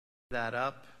that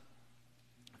up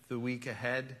the week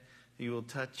ahead. You will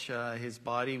touch his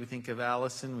body. We think of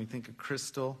Allison. We think of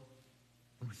Crystal.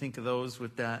 We think of those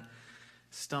with that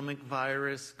stomach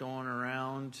virus going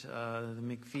around. The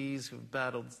McPhees who've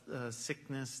battled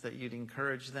sickness, that you'd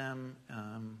encourage them.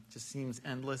 Just seems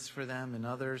endless for them, and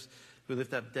others. We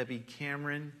lift up Debbie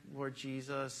Cameron, Lord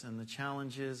Jesus, and the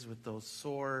challenges with those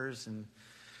sores. And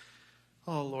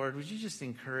oh, Lord, would you just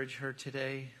encourage her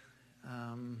today?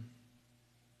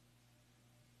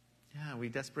 Yeah, we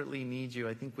desperately need you.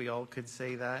 I think we all could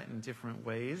say that in different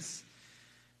ways.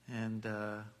 And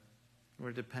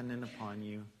we're dependent upon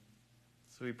you.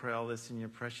 So we pray all this in your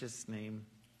precious name.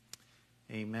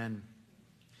 Amen.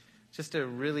 Just a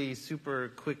really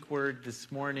super quick word this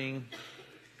morning.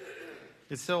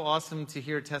 It's so awesome to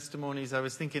hear testimonies. I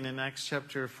was thinking in Acts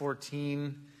chapter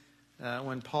 14,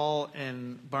 when Paul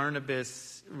and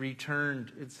Barnabas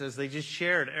returned, it says they just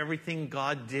shared everything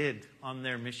God did on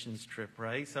their missions trip,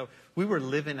 right? So we were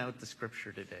living out the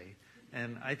scripture today.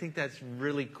 And I think that's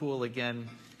really cool, again,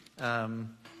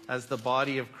 as the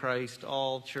body of Christ,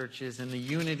 all churches, and the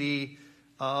unity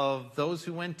of those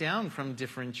who went down from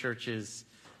different churches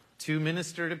to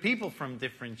minister to people from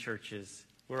different churches.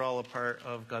 We're all a part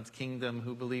of God's kingdom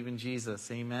who believe in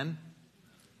Jesus. Amen.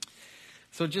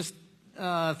 So just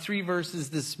 3 verses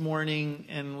this morning,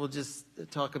 and we'll just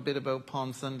talk a bit about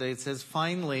Palm Sunday. It says,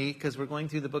 finally, because we're going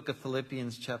through the book of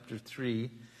Philippians chapter 3.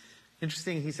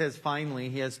 Interesting, he says finally.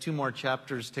 He has 2 more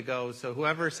chapters to go. So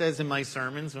whoever says in my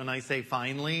sermons when I say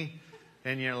finally,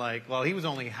 and you're like, well, he was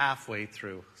only halfway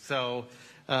through. So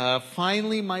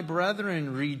finally, my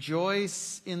brethren,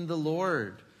 rejoice in the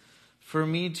Lord. For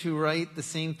me to write the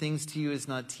same things to you is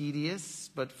not tedious,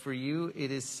 but for you it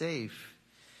is safe.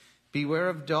 Beware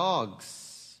of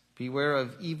dogs, beware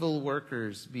of evil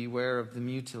workers, beware of the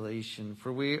mutilation.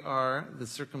 For we are the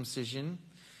circumcision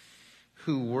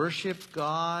who worship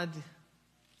God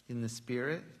in the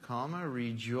Spirit,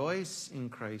 rejoice in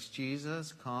Christ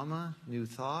Jesus, new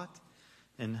thought,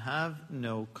 and have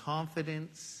no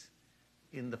confidence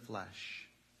in the flesh.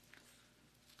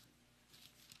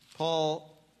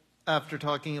 Paul, after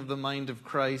talking of the mind of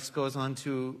Christ, goes on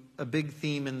to a big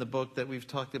theme in the book that we've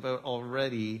talked about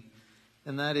already,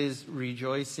 and that is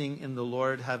rejoicing in the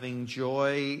Lord, having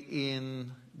joy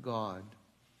in God.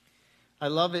 I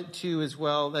love it too as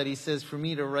well that he says for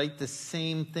me to write the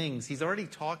same things. He's already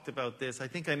talked about this. I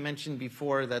think I mentioned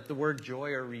before that the word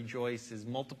joy or rejoice is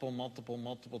multiple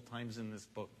times in this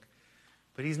book.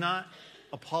 But he's not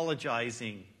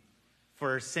apologizing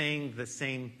for saying the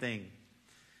same thing.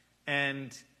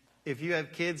 And if you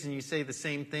have kids and you say the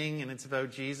same thing and it's about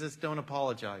Jesus, don't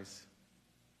apologize.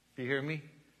 Do you hear me?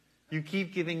 You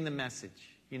keep giving the message.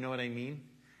 You know what I mean?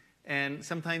 And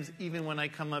sometimes even when I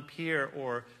come up here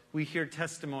or we hear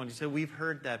testimonies, so we've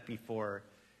heard that before.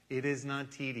 It is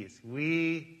not tedious.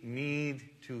 We need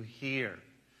to hear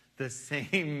the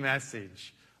same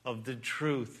message of the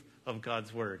truth of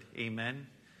God's word. Amen?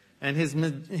 And his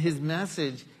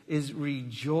message is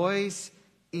rejoice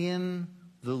in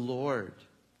the Lord.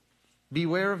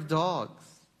 Beware of dogs.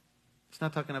 It's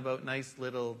not talking about nice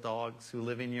little dogs who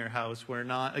live in your house. We're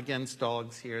not against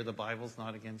dogs here. The Bible's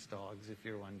not against dogs, if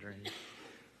you're wondering.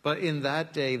 But in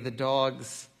that day, the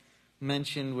dogs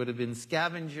mentioned would have been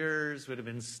scavengers, would have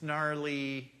been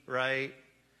snarly, right?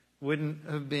 Wouldn't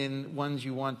have been ones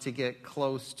you want to get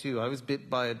close to. I was bit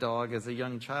by a dog as a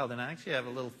young child, and I actually have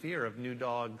a little fear of new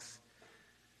dogs.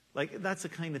 Like, that's the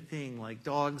kind of thing, like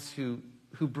dogs who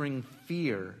bring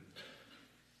fear.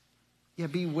 Yeah,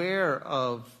 beware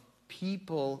of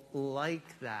people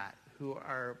like that who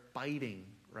are biting,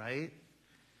 right?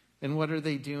 And what are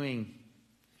they doing?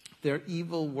 They're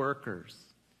evil workers.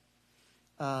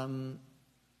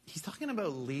 He's talking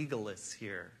about legalists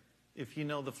here, if you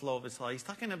know the flow of his law. He's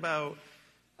talking about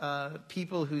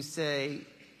people who say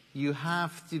you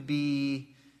have to be,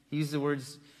 he used the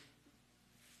words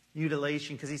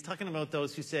mutilation, because he's talking about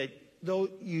those who said, though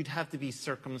you'd have to be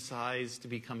circumcised to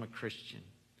become a Christian.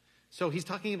 So he's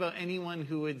talking about anyone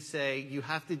who would say you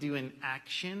have to do an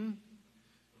action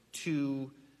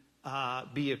to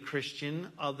be a Christian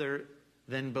other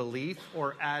than belief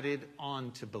or added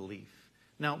on to belief.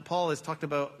 Now, Paul has talked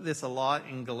about this a lot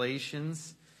in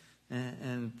Galatians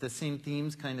and the same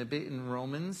themes kind of bit in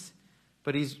Romans.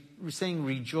 But he's saying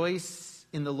rejoice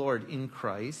in the Lord, in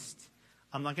Christ.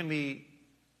 I'm not going to be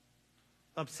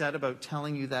upset about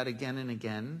telling you that again and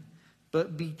again.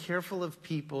 But be careful of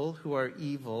people who are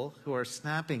evil, who are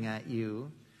snapping at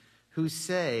you, who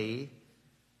say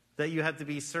that you have to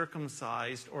be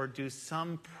circumcised or do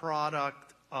some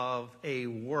product of a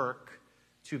work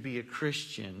to be a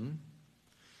Christian.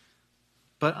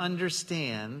 But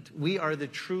understand, we are the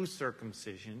true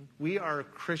circumcision. We are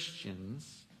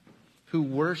Christians who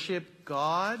worship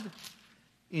God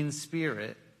in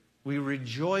spirit. We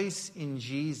rejoice in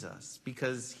Jesus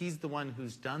because he's the one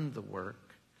who's done the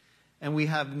work. And we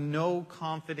have no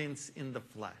confidence in the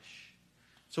flesh.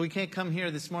 So we can't come here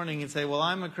this morning and say, well,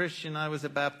 I'm a Christian, I was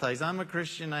baptized. I'm a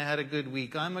Christian, I had a good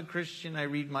week. I'm a Christian, I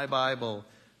read my Bible.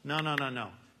 No.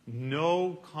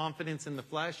 No confidence in the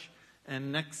flesh.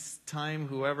 And next time,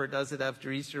 whoever does it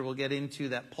after Easter will get into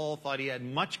that Paul thought he had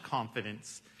much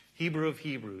confidence. Hebrew of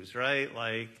Hebrews, right?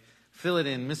 Like, fill it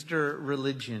in, Mr.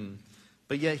 Religion.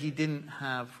 But yet he didn't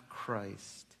have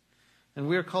Christ. And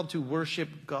we are called to worship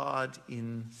God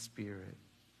in spirit.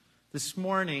 This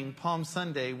morning, Palm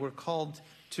Sunday, we're called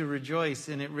to rejoice,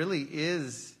 and it really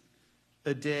is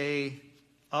a day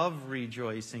of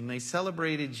rejoicing. They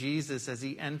celebrated Jesus as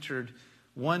he entered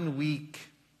 1 week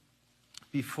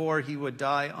before he would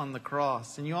die on the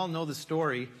cross. And you all know the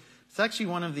story. It's actually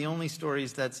one of the only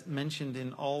stories that's mentioned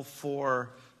in all 4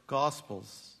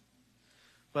 Gospels.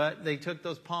 But they took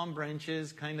those palm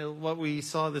branches, kind of what we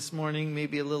saw this morning,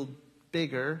 maybe a little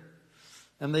bigger,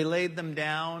 and they laid them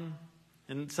down,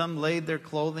 and some laid their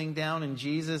clothing down, and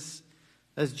Jesus,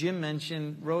 as Jim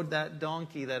mentioned, rode that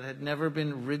donkey that had never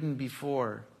been ridden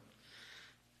before.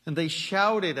 And they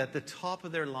shouted at the top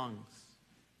of their lungs.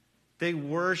 They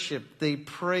worshiped, they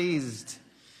praised.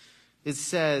 It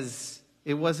says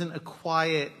it wasn't a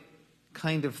quiet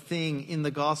kind of thing in the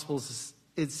Gospels.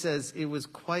 It says it was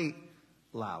quite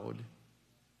loud.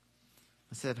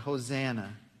 I said,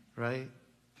 Hosanna, right?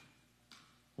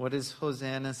 What is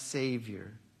Hosanna?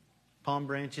 Savior. Palm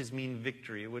branches mean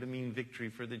victory. It would have mean victory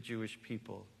for the Jewish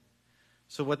people.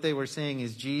 So what they were saying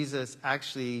is Jesus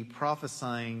actually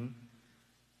prophesying,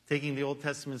 taking the Old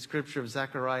Testament scripture of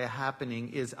Zechariah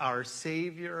happening, is our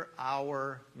Savior,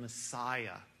 our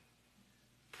Messiah.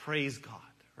 Praise God,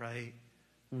 right?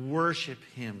 Worship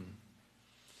him.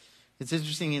 It's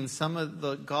interesting in some of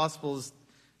the Gospels,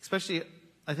 especially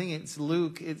I think it's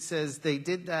Luke, it says they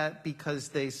did that because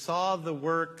they saw the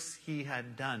works he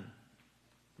had done,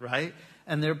 right?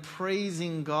 And they're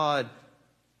praising God.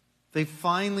 They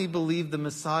finally believe the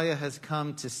Messiah has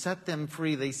come to set them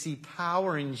free. They see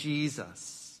power in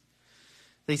Jesus.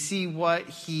 They see what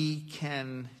he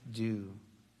can do.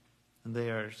 And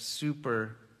they are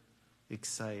super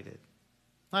excited.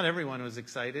 Not everyone was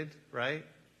excited, right?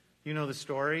 You know the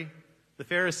story. The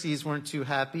Pharisees weren't too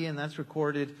happy, and that's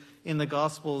recorded in the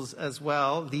Gospels as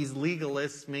well. These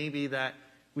legalists, maybe that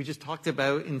we just talked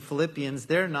about in Philippians,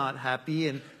 they're not happy,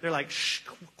 and they're like, shh,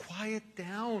 quiet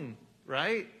down,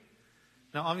 right?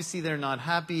 Now, obviously, they're not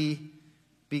happy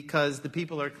because the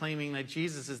people are claiming that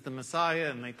Jesus is the Messiah,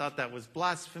 and they thought that was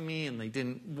blasphemy, and they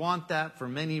didn't want that for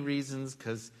many reasons,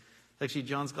 because actually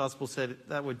John's Gospel said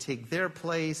that would take their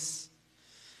place.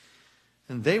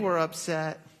 And they were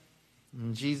upset.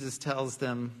 And Jesus tells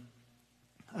them,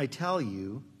 I tell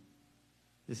you,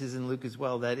 this is in Luke as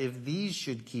well, that if these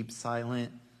should keep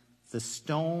silent, the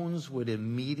stones would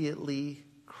immediately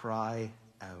cry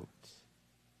out.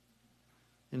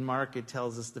 In Mark, it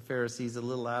tells us the Pharisees a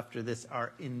little after this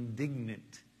are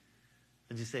indignant.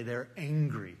 And you say they're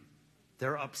angry.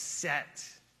 They're upset.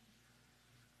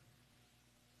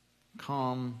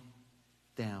 Calm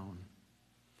down.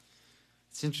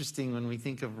 It's interesting when we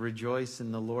think of rejoice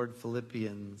in the Lord,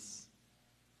 Philippians.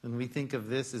 When we think of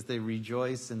this as they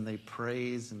rejoice and they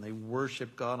praise and they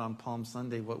worship God on Palm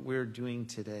Sunday, what we're doing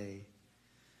today.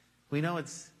 We know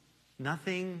it's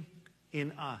nothing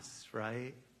in us,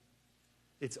 right?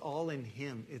 It's all in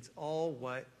him. It's all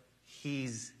what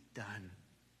he's done.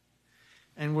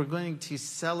 And we're going to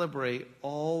celebrate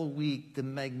all week the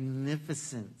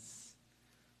magnificence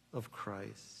of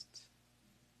Christ.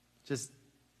 Just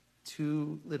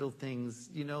 2 little things.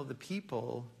 You know, the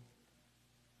people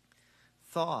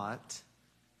thought,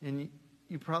 and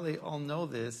you probably all know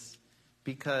this,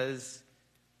 because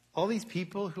all these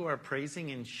people who are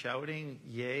praising and shouting,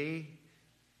 yay,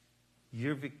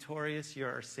 you're victorious,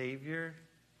 you're our Savior,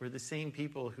 were the same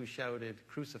people who shouted,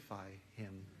 crucify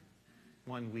him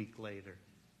 1 week later.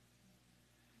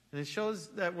 And it shows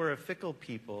that we're a fickle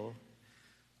people.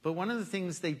 But one of the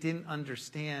things they didn't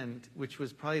understand, which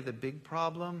was probably the big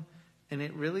problem, and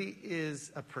it really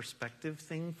is a perspective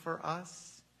thing for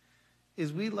us,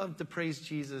 is we love to praise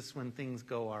Jesus when things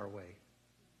go our way.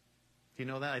 Do you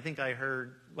know that? I think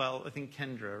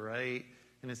Kendra, right?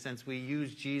 In a sense, we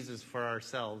use Jesus for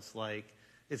ourselves. Like,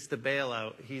 it's the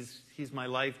bailout. He's my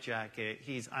life jacket.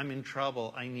 I'm in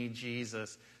trouble. I need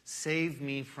Jesus. Save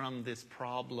me from this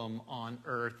problem on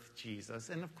earth, Jesus.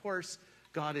 And of course,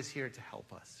 God is here to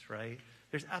help us, right?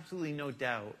 There's absolutely no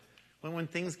doubt. When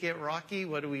things get rocky,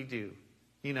 what do?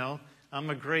 You know, I'm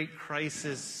a great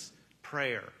crisis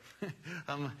prayer.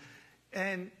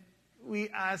 And we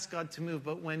ask God to move,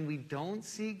 but when we don't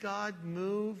see God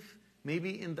move,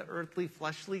 maybe in the earthly,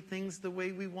 fleshly things the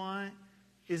way we want,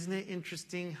 isn't it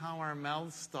interesting how our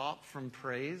mouths stop from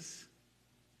praise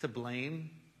to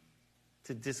blame,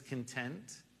 to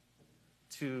discontent,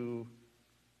 to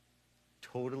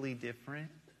totally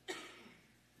different?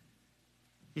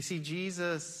 You see,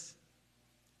 Jesus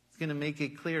is going to make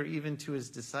it clear even to his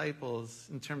disciples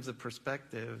in terms of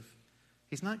perspective.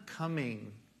 He's not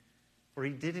coming, or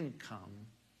he didn't come,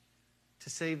 to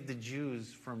save the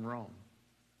Jews from Rome.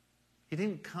 He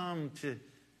didn't come to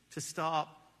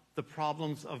stop the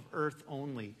problems of earth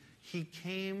only. He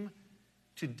came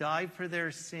to die for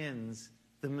their sins,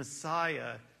 the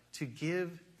Messiah, to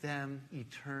give them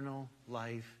eternal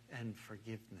life and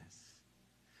forgiveness.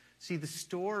 See, the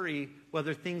story,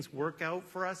 whether things work out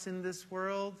for us in this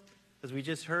world, as we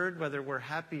just heard, whether we're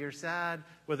happy or sad,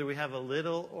 whether we have a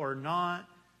little or not,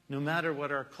 no matter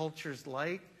what our culture's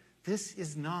like, this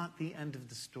is not the end of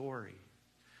the story.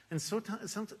 And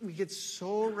sometimes we get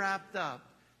so wrapped up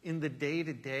in the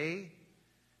day-to-day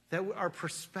that our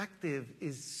perspective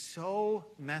is so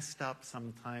messed up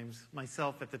sometimes,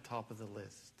 myself at the top of the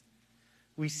list.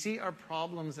 We see our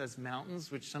problems as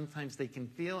mountains, which sometimes they can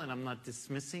feel, and I'm not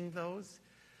dismissing those.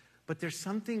 But there's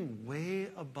something way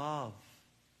above.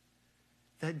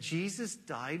 That Jesus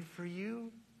died for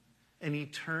you, and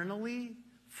eternally,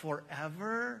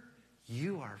 forever,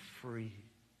 you are free.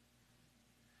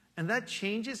 And that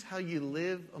changes how you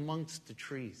live amongst the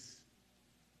trees,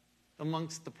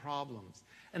 amongst the problems.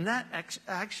 And that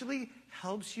actually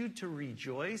helps you to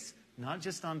rejoice, not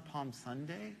just on Palm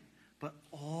Sunday, but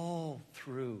all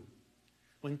through.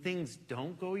 When things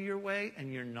don't go your way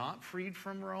and you're not freed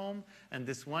from Rome, and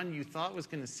this one you thought was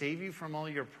going to save you from all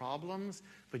your problems,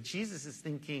 but Jesus is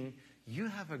thinking, you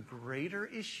have a greater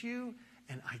issue,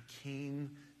 and I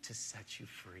came to set you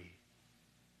free.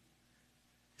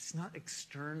 It's not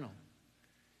external.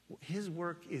 His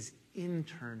work is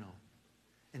internal,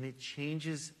 and it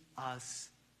changes us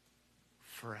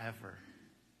forever.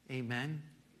 Amen?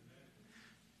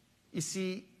 You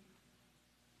see,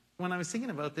 when I was thinking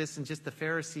about this and just the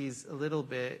Pharisees a little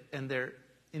bit, and they're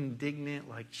indignant,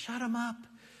 like, shut them up.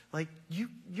 Like,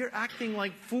 you're acting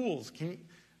like fools. Can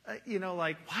you,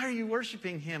 like, why are you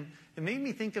worshiping him? It made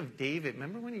me think of David.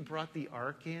 Remember when he brought the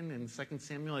ark in 2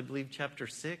 Samuel, I believe, chapter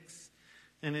 6?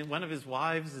 And one of his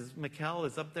wives, Michal,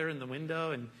 is up there in the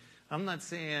window. And I'm not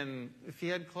saying if he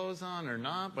had clothes on or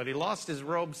not, but he lost his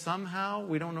robe somehow.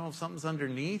 We don't know if something's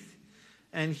underneath.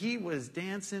 And he was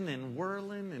dancing and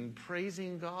whirling and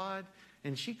praising God.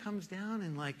 And she comes down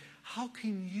and like, how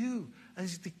can you,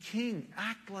 as the king,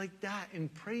 act like that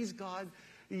and praise God?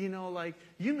 Like,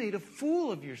 you made a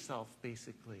fool of yourself,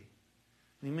 basically.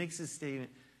 And he makes this statement,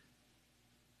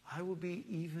 I will be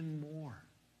even more.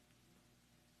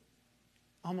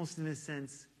 Almost in a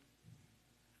sense,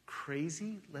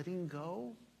 crazy, letting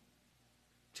go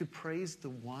to praise the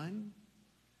one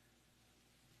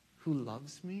who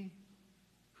loves me,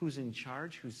 who's in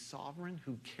charge, who's sovereign,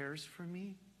 who cares for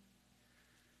me.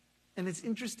 And it's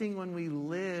interesting when we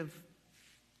live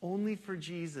only for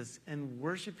Jesus and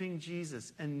worshiping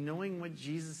Jesus and knowing what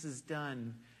Jesus has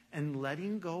done and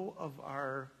letting go of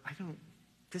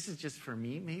this is just for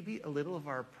me, maybe a little of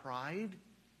our pride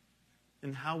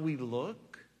and how we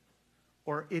look,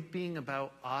 or it being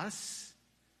about us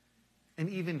and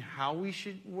even how we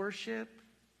should worship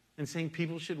and saying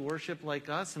people should worship like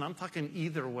us. And I'm talking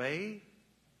either way.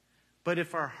 But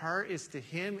if our heart is to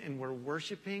him and we're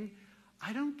worshiping,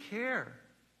 I don't care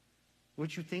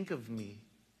what you think of me,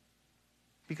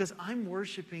 because I'm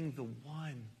worshiping the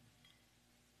one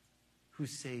who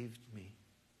saved me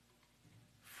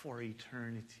for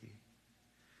eternity.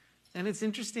 And it's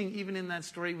interesting, even in that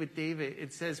story with David,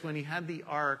 it says when he had the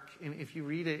ark, and if you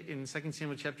read it in 2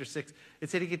 Samuel chapter 6, it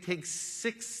said he could take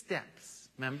 6 steps,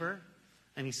 remember?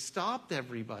 And he stopped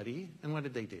everybody, and what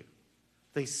did they do?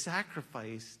 They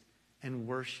sacrificed and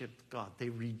worshiped God. They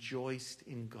rejoiced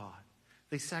in God.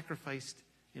 They sacrificed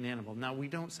an animal. Now, we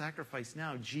don't sacrifice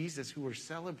now. Jesus, who we're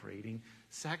celebrating,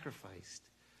 sacrificed.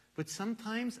 But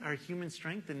sometimes our human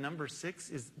strength in number 6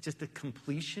 is just a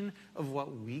completion of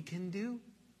what we can do.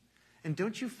 And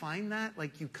don't you find that?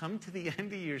 Like, you come to the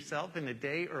end of yourself in a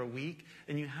day or a week,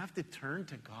 and you have to turn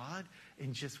to God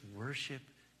and just worship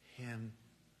him.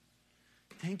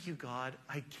 Thank you, God,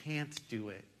 I can't do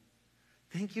it.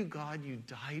 Thank you, God, you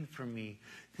died for me.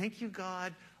 Thank you,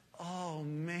 God, oh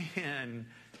man,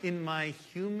 in my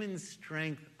human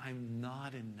strength, I'm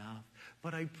not enough.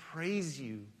 But I praise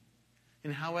you.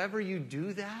 And however you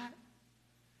do that,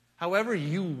 however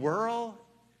you whirl,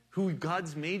 who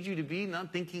God's made you to be,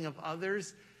 not thinking of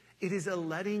others, it is a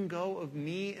letting go of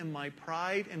me and my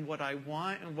pride and what I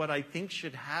want and what I think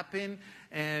should happen,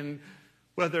 and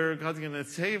whether God's going to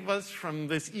save us from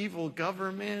this evil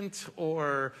government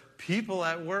or people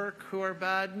at work who are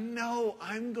bad. No,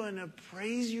 I'm going to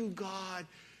praise you, God.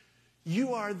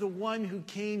 You are the one who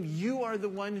came. You are the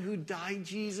one who died,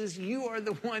 Jesus. You are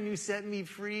the one who set me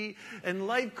free. And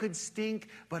life could stink,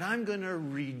 but I'm going to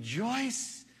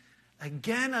rejoice.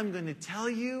 Again, I'm going to tell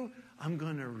you, I'm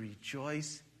going to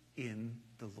rejoice in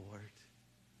the Lord.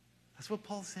 That's what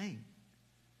Paul's saying.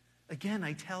 Again,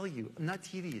 I tell you, I'm not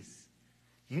tedious.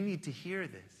 You need to hear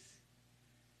this.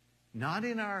 Not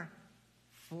in our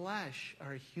flesh,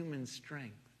 our human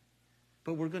strength,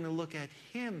 but we're going to look at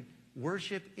him.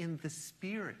 Worship in the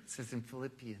Spirit, says in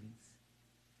Philippians.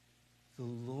 The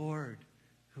Lord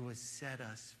who has set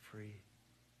us free.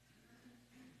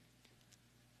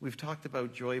 We've talked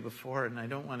about joy before, and I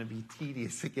don't want to be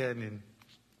tedious again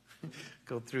and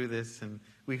go through this. And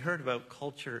we heard about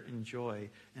culture and joy.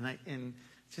 And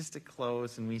just to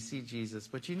close, and we see Jesus.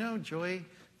 But you know, joy,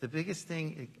 the biggest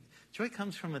thing, joy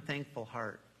comes from a thankful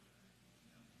heart.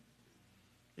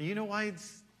 You know why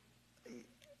it's,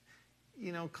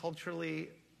 culturally,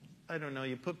 I don't know,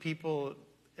 you put people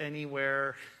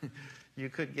anywhere, you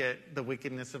could get the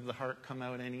wickedness of the heart come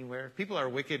out anywhere. People are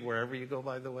wicked wherever you go,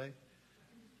 by the way.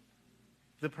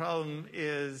 The problem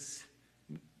is,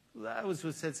 that was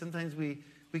what said, sometimes we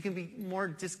can be more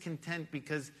discontent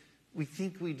because we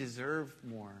think we deserve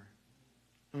more.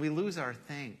 And we lose our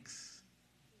thanks,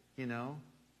 And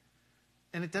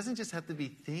it doesn't just have to be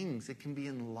things, it can be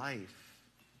in life.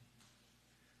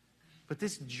 But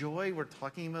this joy we're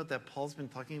talking about, that Paul's been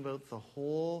talking about the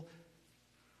whole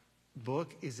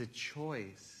book, is a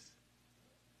choice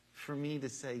for me to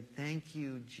say, thank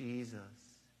you, Jesus.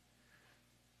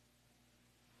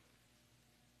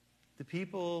 The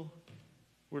people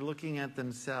were looking at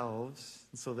themselves,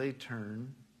 and so they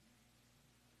turn.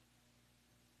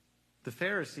 The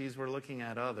Pharisees were looking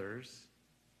at others,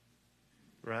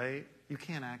 right? You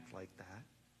can't act like that.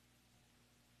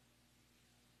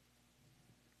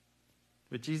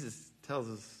 But Jesus tells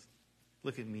us,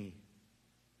 look at me.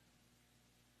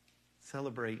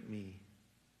 Celebrate me.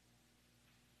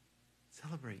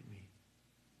 Celebrate me.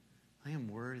 I am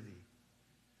worthy.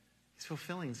 He's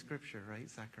fulfilling Scripture, right,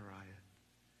 Zechariah?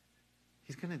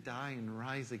 He's going to die and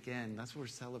rise again. That's what we're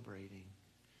celebrating.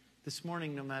 This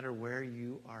morning, no matter where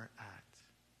you are at,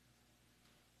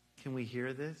 can we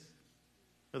hear this?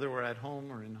 Whether we're at home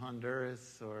or in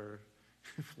Honduras or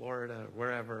Florida, or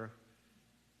wherever.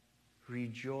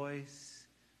 Rejoice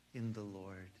in the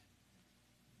Lord.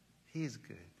 He is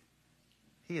good.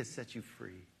 He has set you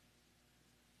free.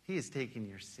 He has taken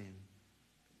your sin.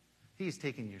 He has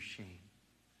taken your shame.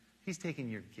 He's taken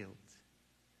your guilt.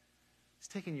 He's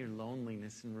taken your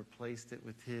loneliness and replaced it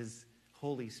with his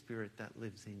Holy Spirit that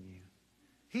lives in you.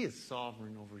 He is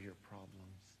sovereign over your problems.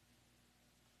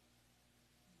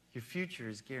 Your future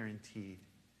is guaranteed.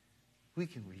 We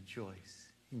can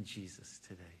rejoice in Jesus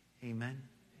today. Amen.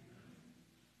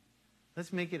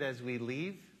 Let's make it as we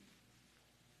leave.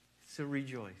 So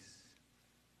rejoice.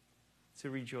 It's a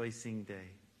rejoicing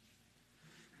day.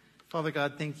 Father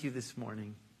God, thank you this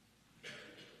morning.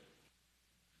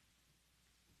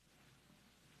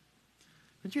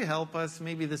 Would you help us?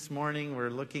 Maybe this morning we're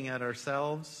looking at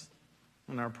ourselves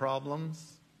and our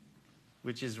problems,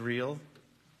 which is real.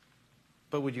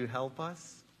 But would you help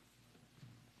us?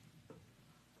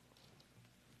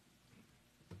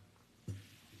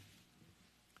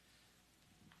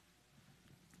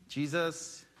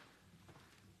 Jesus,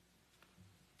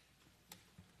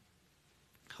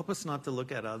 help us not to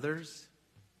look at others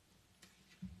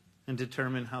and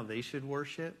determine how they should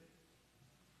worship.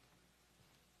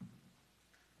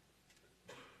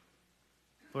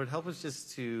 Lord, help us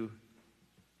just to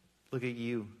look at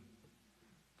you.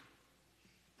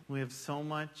 We have so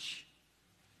much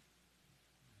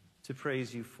to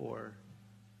praise you for.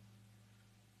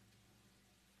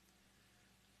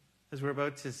 As we're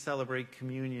about to celebrate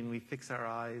communion, we fix our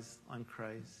eyes on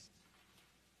Christ.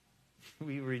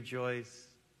 We rejoice.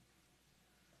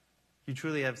 You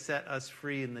truly have set us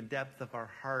free in the depth of our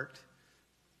heart,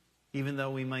 even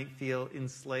though we might feel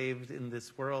enslaved in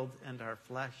this world and our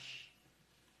flesh.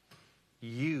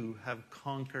 You have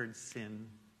conquered sin.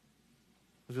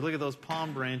 As we look at those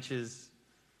palm branches,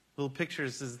 little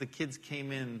pictures as the kids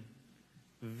came in,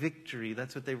 victory,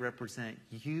 that's what they represent.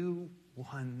 You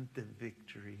won the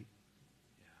victory.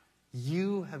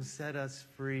 You have set us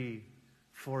free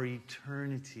for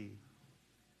eternity.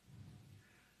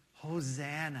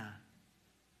 Hosanna,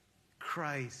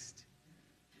 Christ.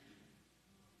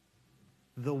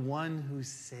 the one who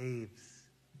saves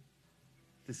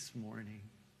this morning.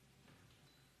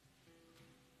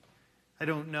 I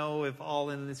don't know if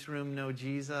all in this room know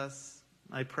Jesus.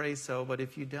 I pray so, but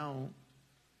if you don't,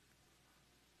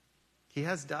 he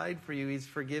has died for you. He's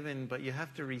forgiven, but you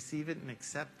have to receive it and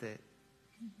accept it.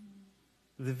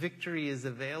 The victory is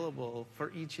available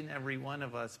for each and every one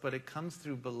of us, but it comes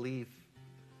through belief,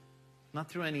 not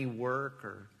through any work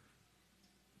or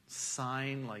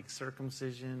sign like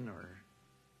circumcision or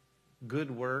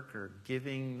good work or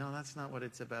giving. No, that's not what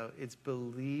it's about. It's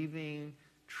believing,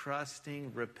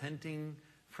 trusting, repenting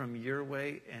from your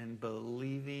way, and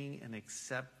believing and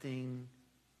accepting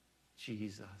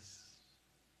Jesus.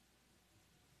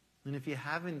 And if you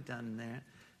haven't done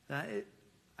that,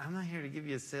 I'm not here to give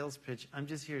you a sales pitch. I'm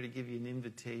just here to give you an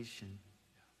invitation.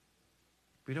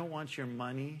 We don't want your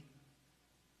money.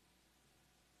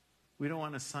 We don't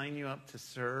want to sign you up to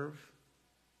serve.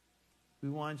 We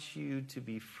want you to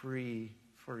be free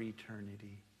for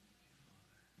eternity.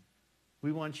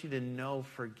 We want you to know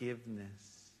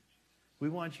forgiveness. We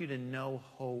want you to know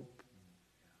hope.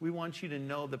 We want you to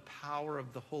know the power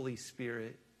of the Holy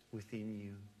Spirit within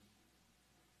you.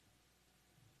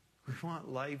 We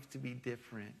want life to be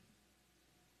different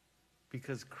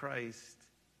because Christ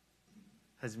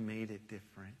has made it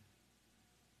different.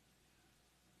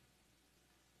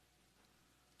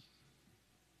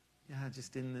 Yeah,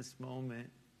 just in this moment,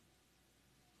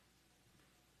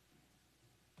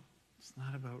 it's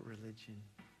not about religion.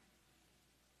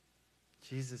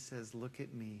 Jesus says, look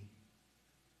at me.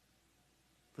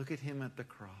 Look at him at the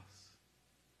cross.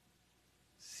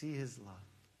 See his love.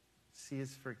 See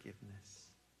his forgiveness.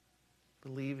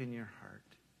 Believe in your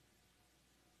heart.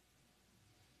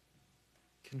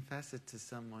 Confess it to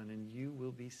someone and you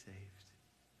will be saved.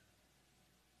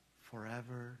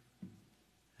 Forever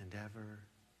and ever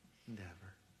and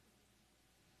ever.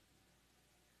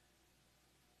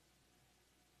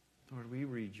 Lord, we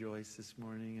rejoice this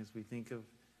morning as we think of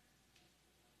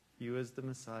you as the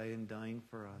Messiah and dying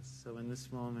for us. So in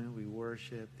this moment we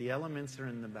worship. The elements are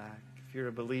in the back. If you're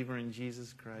a believer in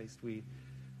Jesus Christ,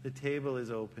 the table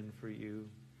is open for you.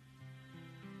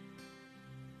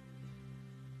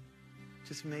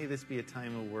 Just may this be a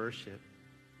time of worship.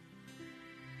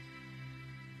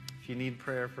 If you need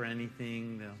prayer for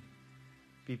anything, there'll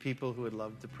be people who would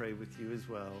love to pray with you as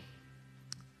well.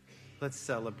 Let's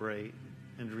celebrate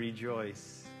and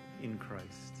rejoice in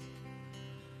Christ.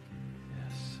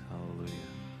 Yes, hallelujah.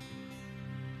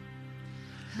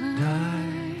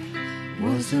 I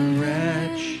was a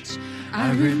wretch.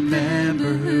 I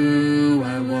remember who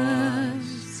I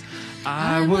was.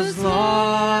 I was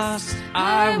lost.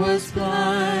 I was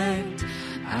blind.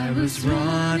 I was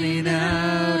running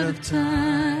out of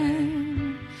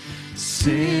time.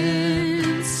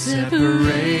 Sin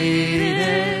separated.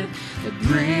 The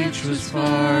breach was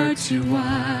far too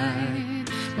wide.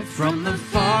 But from the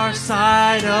far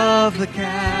side of the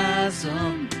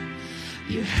chasm,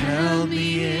 you held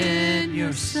me in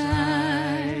your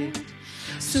sight.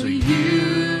 So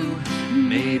you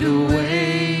made a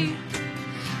way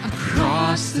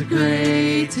across the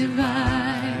great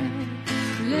divide,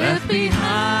 left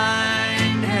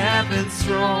behind heaven's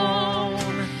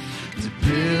throne to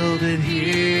build it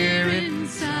here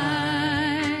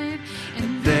inside.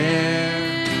 And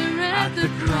there at the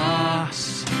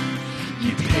cross,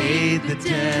 you paid the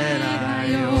debt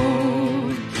I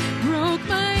owed, broke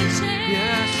my chains,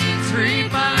 yes,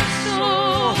 freed my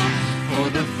soul. For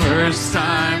the first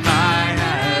time I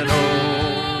had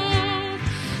hope.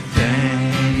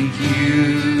 Thank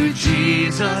you,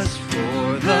 Jesus,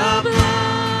 for the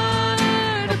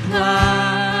blood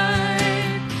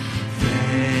applied.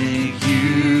 Thank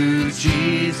you,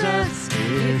 Jesus,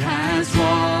 it has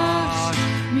washed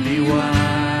me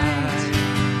white.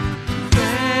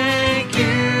 Thank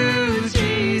you,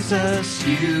 Jesus,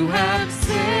 you have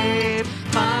saved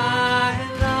my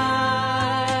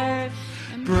life.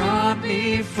 Brought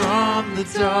me from the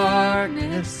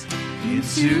darkness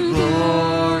into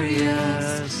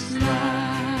glorious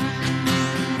light.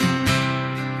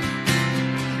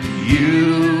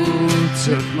 You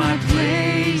took my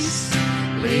place,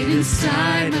 laid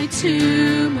inside my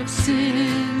tomb of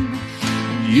sin.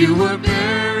 You were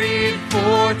buried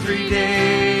for 3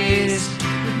 days,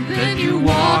 and then you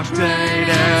walked right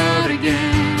out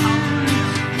again.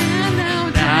 And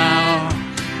now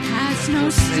has no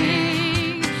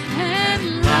sting,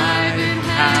 and life it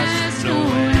has no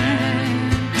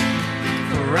end.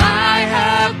 For I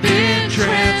have been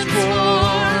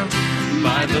transformed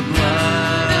by the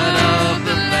blood of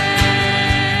the Lamb.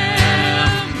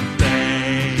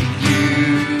 Thank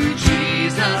you,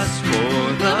 Jesus,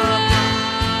 for the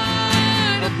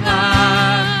blood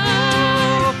applied.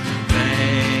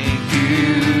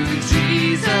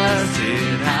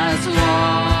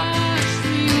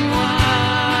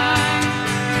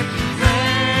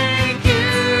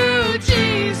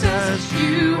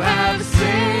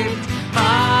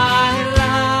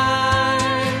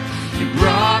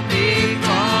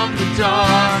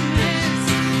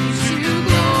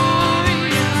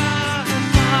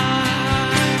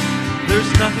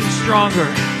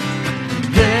 stronger.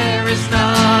 There is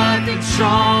nothing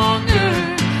stronger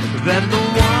than the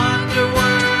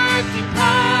wonder-working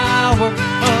power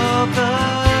of the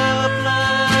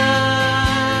blood.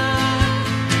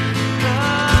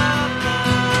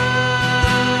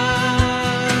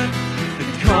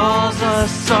 That calls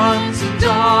us sons and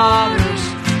daughters.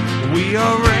 We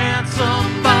are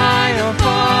ransomed by our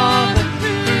Father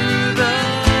through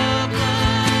the blood.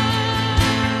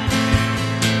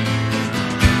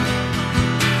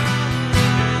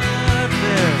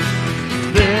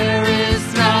 There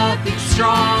is nothing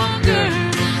stronger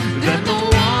than the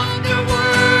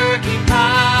wonder-working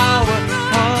power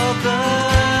of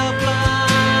the blood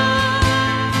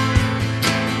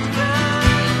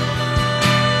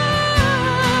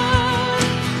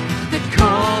that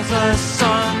calls us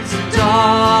sons and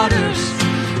daughters.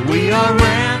 We are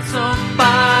ransomed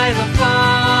by the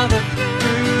Father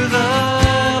through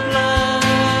the blood.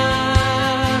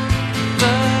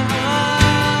 The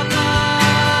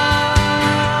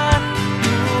blood.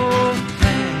 Oh,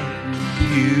 thank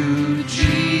you,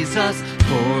 Jesus,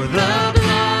 for the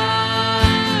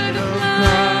blood of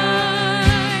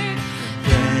Christ.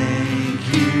 Thank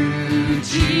you,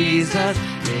 Jesus,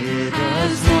 it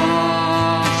has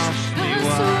washed me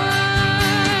white.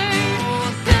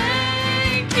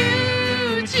 Thank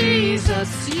you,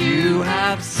 Jesus, you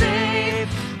have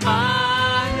saved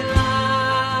my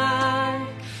life.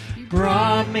 You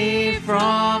brought me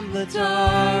from the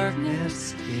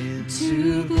darkness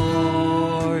into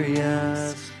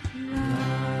glorious light.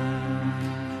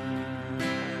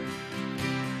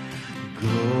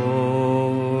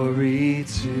 Glory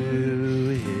to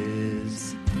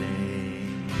his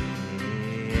name.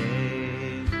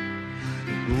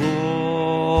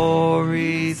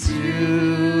 Glory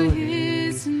to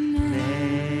his name.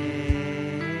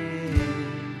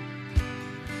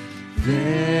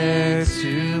 There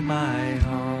to my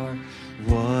heart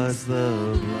was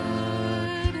the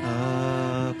blood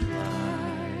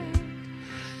applied.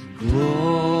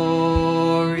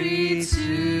 Glory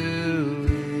to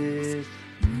his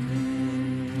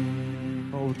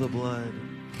name. Oh, the blood.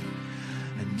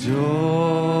 And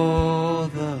oh,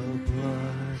 the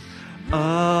blood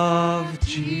of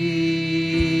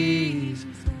Jesus.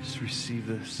 Just receive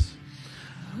this.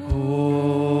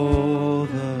 Oh,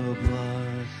 the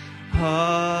blood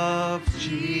of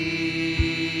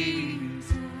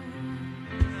Jesus.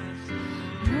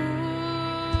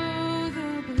 Oh,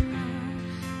 the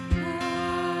blood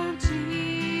of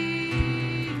Jesus.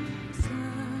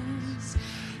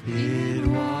 It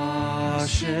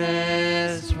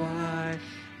washes white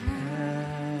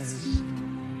as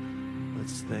snow.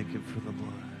 Let's thank him for the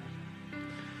blood.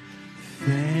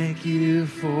 Thank you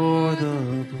for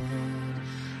the blood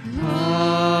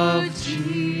of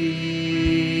Jesus.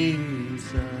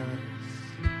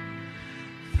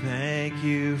 Thank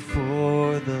you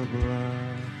for the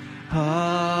blood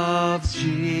of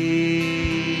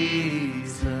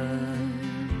Jesus.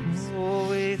 Oh,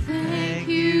 we thank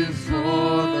you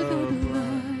for the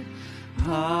blood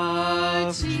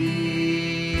of Jesus.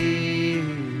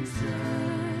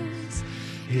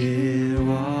 It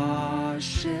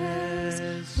washes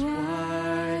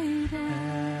white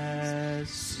as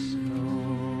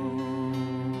snow.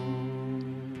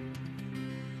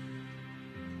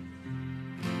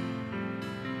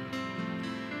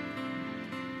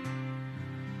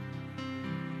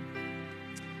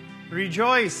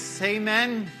 Rejoice.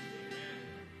 Amen.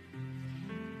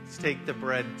 Let's take the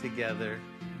bread together.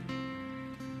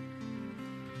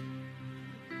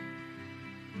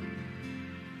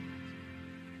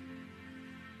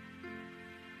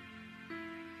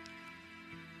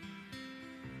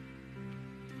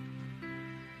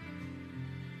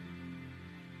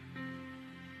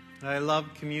 I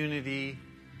love community,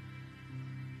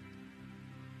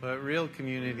 but real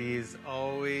community is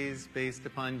always based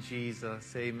upon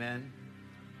Jesus. Amen.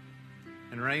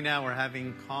 And right now we're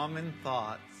having common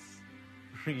thoughts,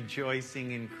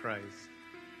 rejoicing in Christ.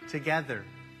 Together,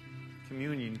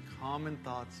 communion, common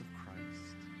thoughts of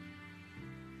Christ.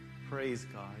 Praise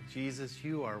God. Jesus,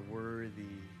 you are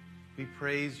worthy. We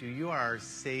praise you. You are our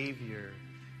Savior.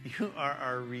 You are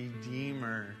our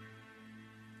Redeemer.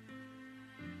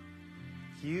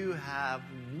 You have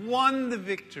won the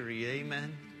victory.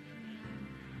 Amen.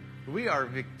 We are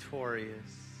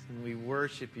victorious, and we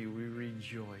worship you. We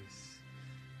rejoice.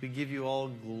 We give you all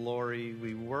glory.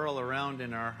 We whirl around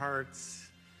in our hearts,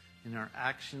 in our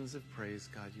actions of praise.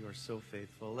 God, you are so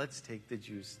faithful. Let's take the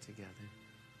juice together.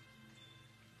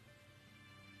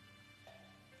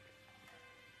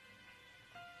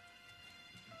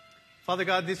 Father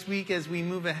God, this week as we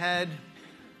move ahead,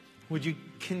 would you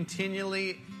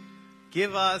continually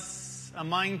Give us a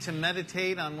mind to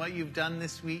meditate on what you've done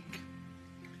this week.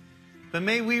 But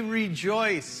may we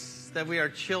rejoice that we are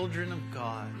children of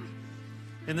God.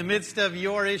 In the midst of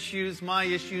your issues, my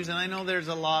issues, and I know there's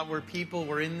a lot where people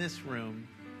were in this room,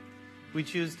 we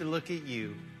choose to look at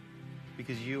you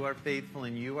because you are faithful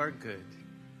and you are good.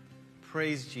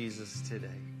 Praise Jesus today.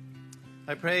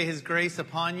 I pray his grace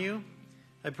upon you.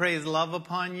 I pray his love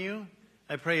upon you.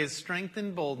 I pray his strength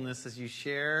and boldness as you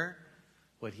share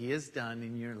what he has done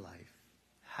in your life.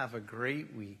 Have a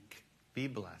great week. Be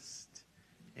blessed.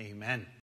 Amen.